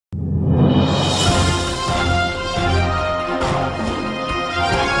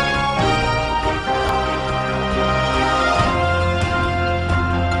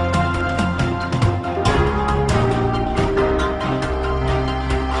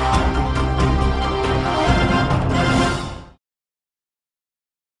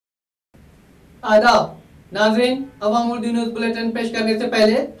आदाब नाज़रीन, अवाम Urdu news bulletin पेश करने से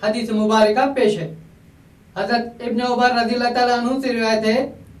पहले हदीस मुबारका पेश है। हज़रत इब्न उमर रज़ियल्लाहु ताला अन्हु से रिवायत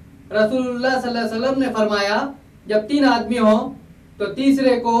है, रसूलुल्लाह सल्लल्लाहु अलैहि वसल्लम ने फरमाया, जब 3 आदमी हों तो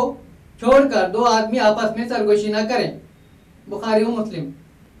तीसरे को छोड़कर 2 आदमी आपस में सरगोशी न करें। बुखारी और मुस्लिम।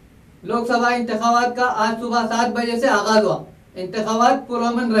 लोकसभा इंतखाबात का आज सुबह 7 बजे से आगाज हुआ। इंतखाबात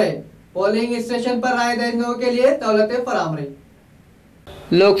पुरअमन रहे। पोलिंग स्टेशन पर राय देने के लिए सहूलतें फराहम रही।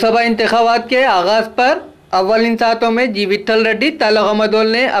 लोकसभा इंतखाबात के आगाज पर अव्वल सातों में जी विठल रेड्डी तालुकामदोल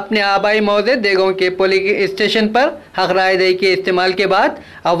ने अपने आबाई मौजे देगों के पोलिंग स्टेशन पर हक राय दही के इस्तेमाल के बाद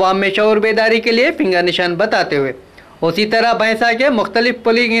अवाम में शऊर बेदारी के लिए फिंगर निशान बताते हुए उसी तरह भैंसा के मुख्तलिफ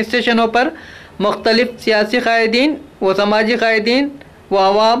पोलिंग स्टेशनों पर मुख्तलिफ सियासी कायदीन व समाजी कायदीन व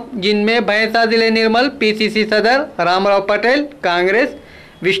अवाम, जिनमें भैंसा जिले निर्मल PCC सदर रामराव पटेल कांग्रेस,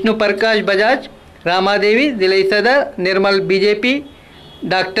 विष्णु प्रकाश बजाज रामादेवी जिले सदर निर्मल BJP,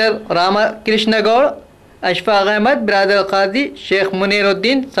 डॉक्टर रामकृष्ण गौड़, अशफाक अहमद बिरादर काजी, शेख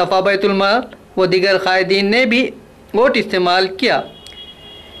मुनीरुद्दीन सफ़ा बैतुलमाल व दीगर कायदीन ने भी वोट इस्तेमाल किया।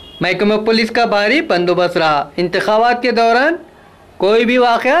 महकमे पुलिस का भारी बंदोबस्त रहा। इंतखाबात के दौरान कोई भी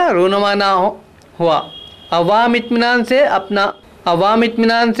वाक़या रूनुमा ना हुआ। अवाम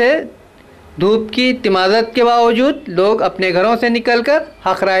इत्मीनान से धूप की तिमाजत के बावजूद लोग अपने घरों से निकलकर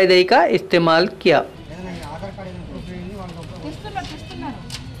हक राय दही का इस्तेमाल किया।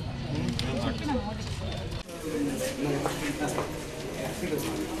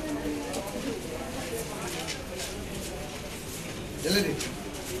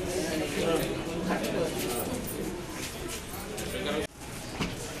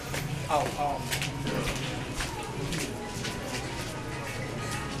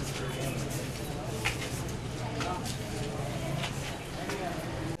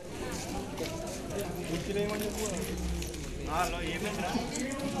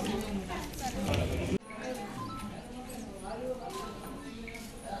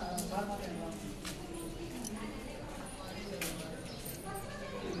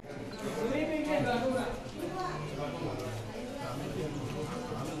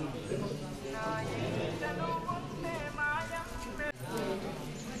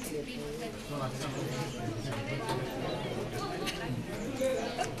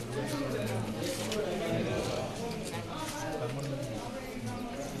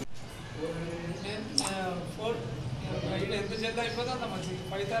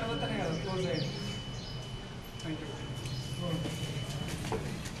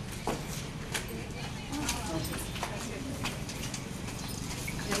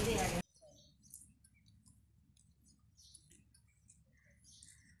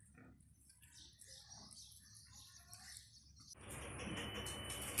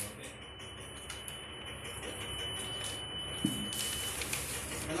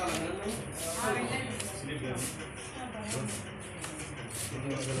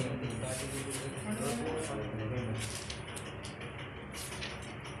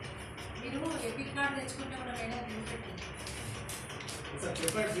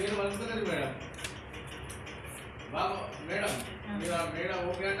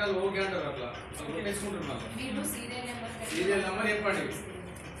 సీరియల్ నెంబర్ చెప్పండి.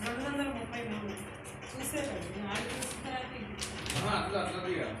 అట్లా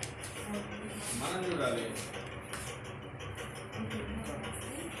మనం చూడాలి.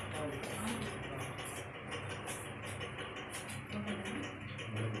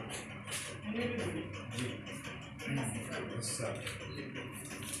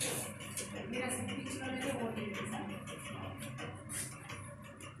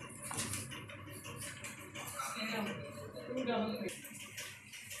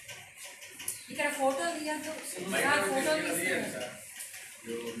 ఇక్కడ ఫోటో తీయద్దు సార్, ఫోటో తీస్తే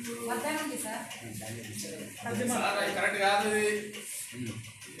వద్దానండి సార్. కరెక్ట్ కాదు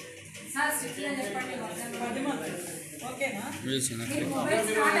సార్, స్ట్రిక్ట్గా చెప్పండి. ఓకేనా?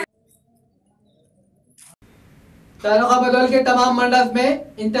 तालुकामदोल के तमाम मंडल में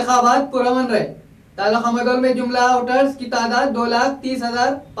इंतखाबात पुरअमन रहे। तालुकामदोल में जुमला वोटर्स की तादाद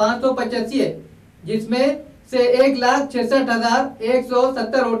 2,30,585 है, जिसमें से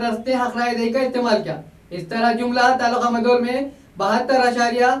 1,66,170 वोटर्स ने हक राय दही का इस्तेमाल किया। इस तरह जुमला तालुकामदोल में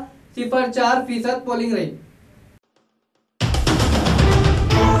 72.04% पोलिंग रही।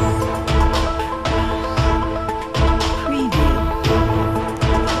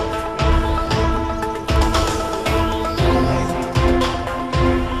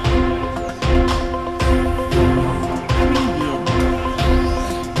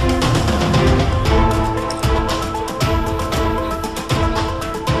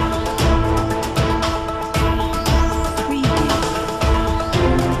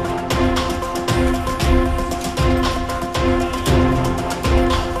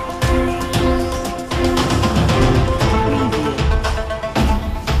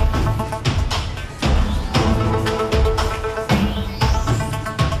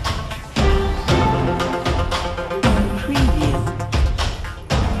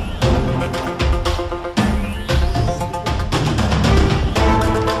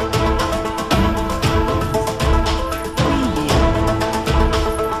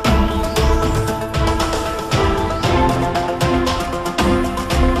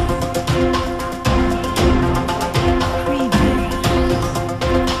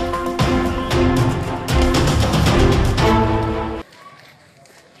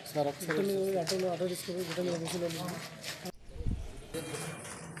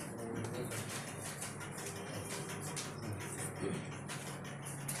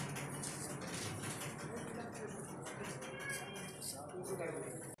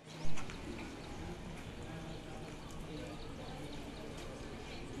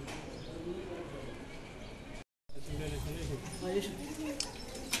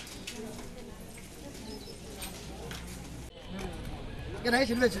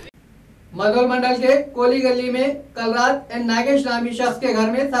 मधोल मंडल के कोली गली में कल रात एन नागेश नामी शख्स के घर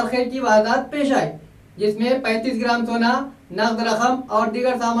में सरखेज की वारदात पेश आई, जिसमें 35 ग्राम सोना, नकद रकम और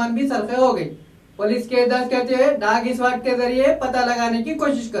दीगर सामान भी सरखे हो गई। पुलिस के दस कहते हुए डाक स्क्वाड के जरिए पता लगाने की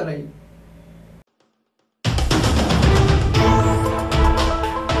कोशिश कर रही है।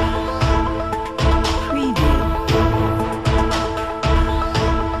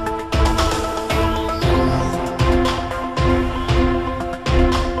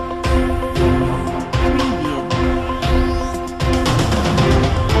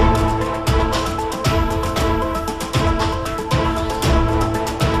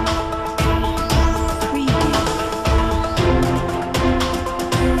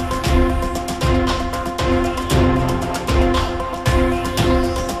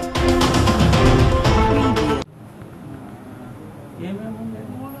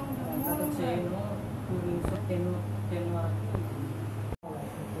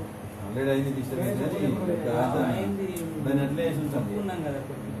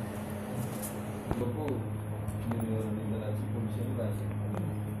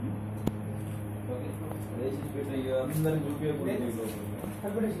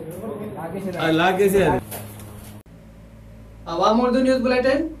 अवाम उर्दू न्यूज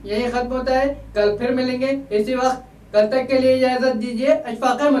बुलेटिन यही खत्म होता है। कल फिर मिलेंगे इसी वक्त। कल तक के लिए इजाजत दीजिए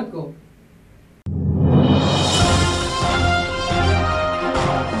अशफाक अहमद को।